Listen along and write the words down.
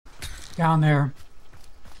Down there.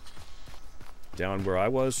 Down where I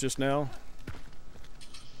was just now?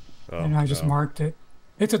 Oh, And I just no. marked it.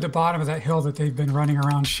 It's at the bottom of that hill that they've been running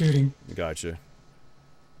around shooting. Gotcha.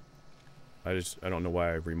 I don't know why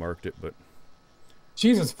I remarked it, but...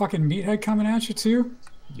 Jesus, fucking meathead coming at you too?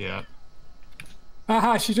 Yeah.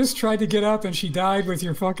 Haha, she just tried to get up and she died with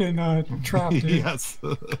your fucking trap, dude. Yes.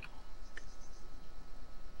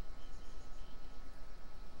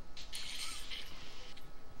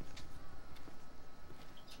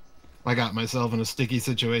 I got myself in a sticky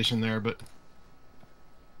situation there, but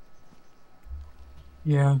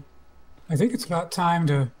Yeah. I think it's about time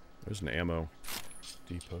to there's an ammo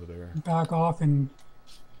depot there. back off and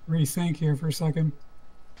rethink here for a second.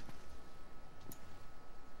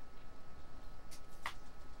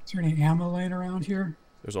 Is there any ammo laying around here?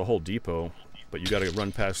 There's a whole depot, but you gotta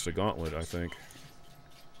run past the gauntlet, I think.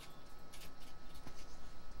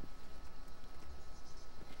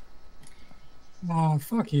 Ah,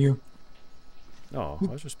 fuck you. No, I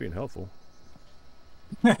was just being helpful.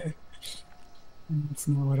 That's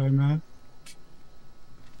not what I meant.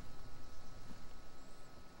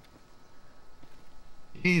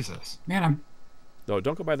 Jesus. Man, No,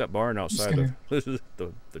 don't go by that barn outside gonna-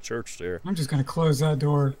 the church there. I'm just gonna close that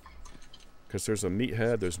door. Because there's a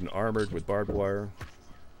meathead, there's an armored with barbed wire.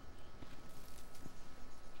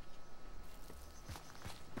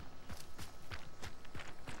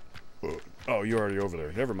 Oh, you're already over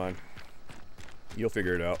there. Never mind. You'll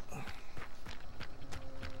figure it out.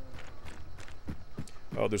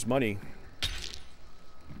 Oh, there's money.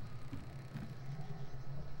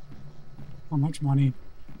 How much money?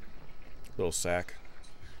 Little sack.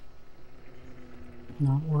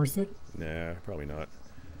 Not worth it. Nah, probably not.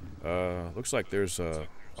 Looks like there's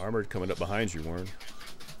armored coming up behind you, Warren.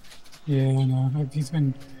 Yeah, no. He's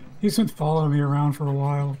been following me around for a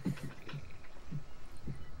while.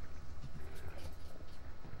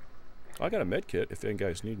 I got a med kit if any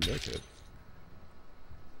guys need a med kit.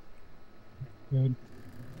 Good.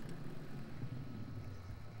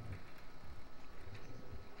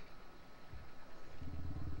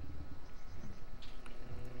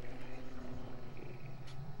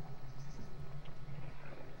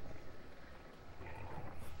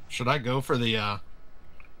 Should I go for the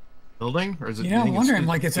building, or is it? Yeah, I'm wondering,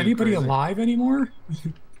 like, is anybody crazy? alive anymore?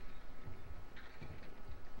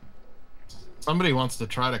 Somebody wants to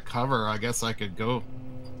try to cover. I guess I could go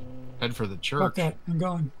head for the Fuck church. that. I'm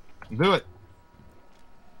going. Do it.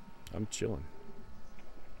 I'm chilling.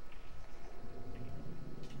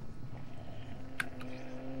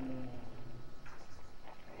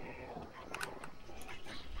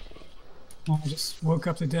 Oh, I just woke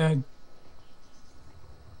up the dead.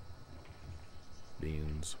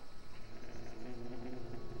 Beans.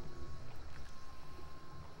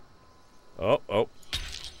 Oh, oh.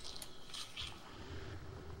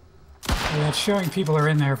 Yeah, it's showing people are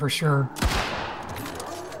in there for sure.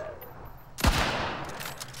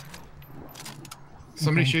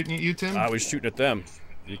 Somebody Okay. shooting at you, Tim? I was shooting at them.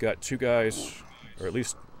 You got two guys, or at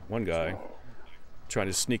least one guy, trying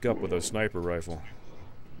to sneak up with a sniper rifle.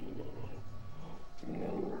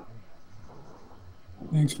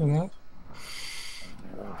 Thanks for that.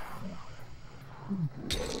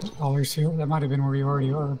 Colors here. That might have been where you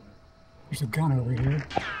already are. There's a gun over here.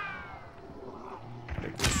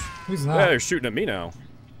 Who's Yeah, that? they're shooting at me now.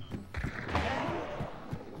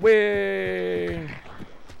 Way.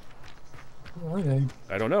 Who are they?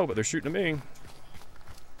 I don't know, but they're shooting at me.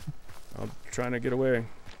 I'm trying to get away.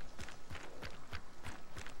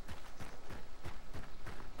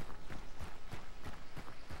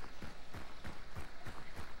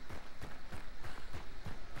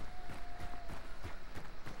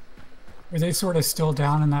 Were they sort of still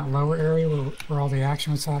down in that lower area where all the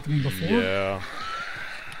action was happening before? Yeah.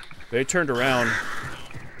 They turned around.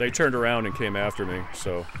 They turned around and came after me,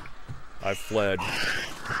 so I fled.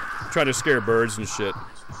 Trying to scare birds and shit.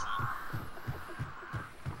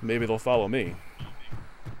 Maybe they'll follow me.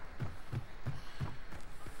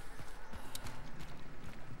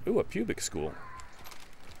 Ooh, a pubic school.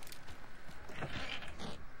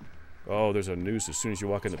 Oh, there's a noose as soon as you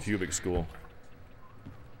walk in the pubic school.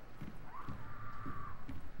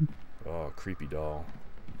 Oh, creepy doll.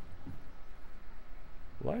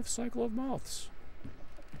 Life cycle of moths.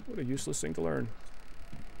 What a useless thing to learn.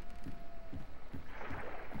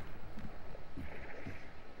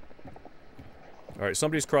 Alright,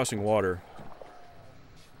 somebody's crossing water.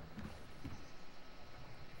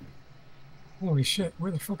 Holy shit,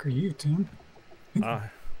 where the fuck are you, Tim?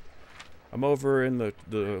 I'm over in the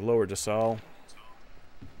lower DeSalle.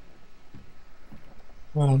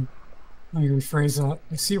 Well, let me rephrase that.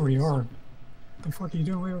 I see where you are. The fuck are you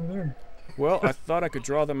doing way over there? Well, I thought I could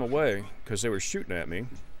draw them away because they were shooting at me.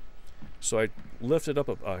 So I lifted up,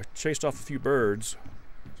 chased off a few birds,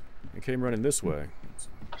 and came running this way.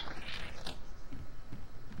 I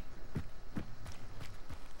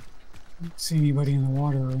don't see anybody in the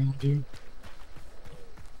water around you.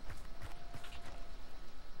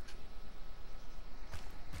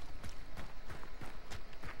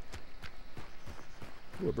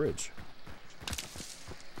 Ooh, a bridge.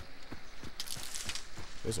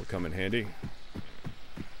 This will come in handy.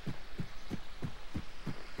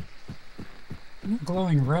 I'm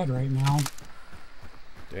glowing red right now.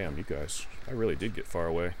 Damn, you guys. I really did get far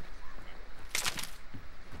away.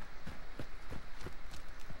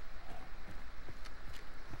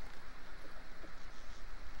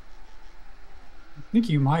 I think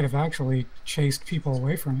you might have actually chased people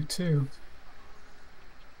away from it too.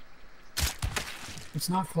 It's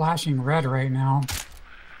not flashing red right now.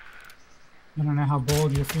 I don't know how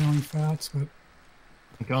bold you're feeling, Fats, but...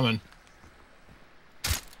 I'm coming.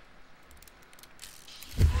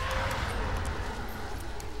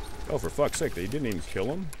 Oh, for fuck's sake, they didn't even kill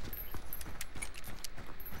him?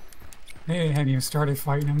 They hadn't even started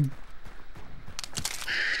fighting him.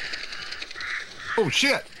 Oh,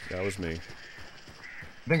 shit! That was me.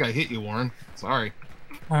 I think I hit you, Warren. Sorry.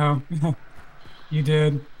 Oh, you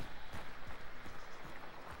did.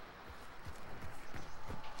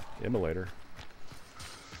 Immolator.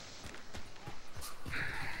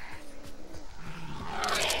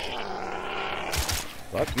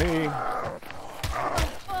 Fuck me.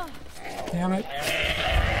 Damn it.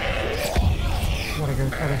 Gotta go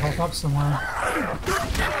try to help up somewhere.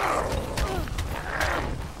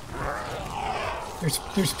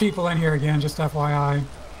 There's people in here again, just FYI.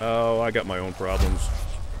 Oh, I got my own problems.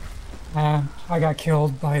 I got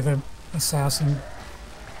killed by the assassin.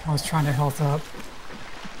 I was trying to health up.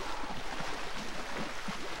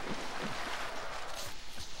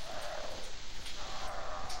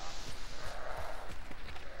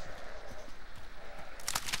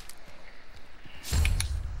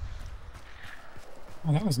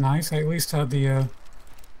 Oh, that was nice. I at least had the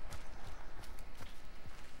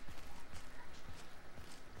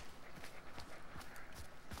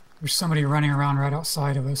there's somebody running around right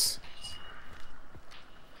outside of us.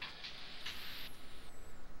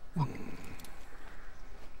 Oh. I'm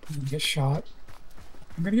gonna get shot.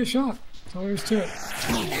 I'm gonna get shot. That's all there is to it.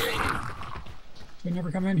 They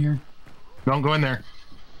never come in here. Don't go in there.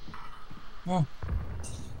 Oh.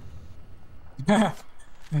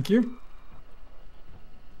 Thank you.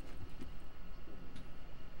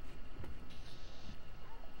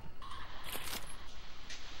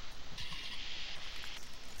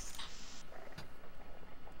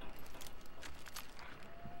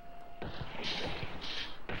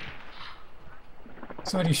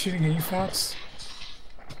 Somebody's shooting at you, Fats?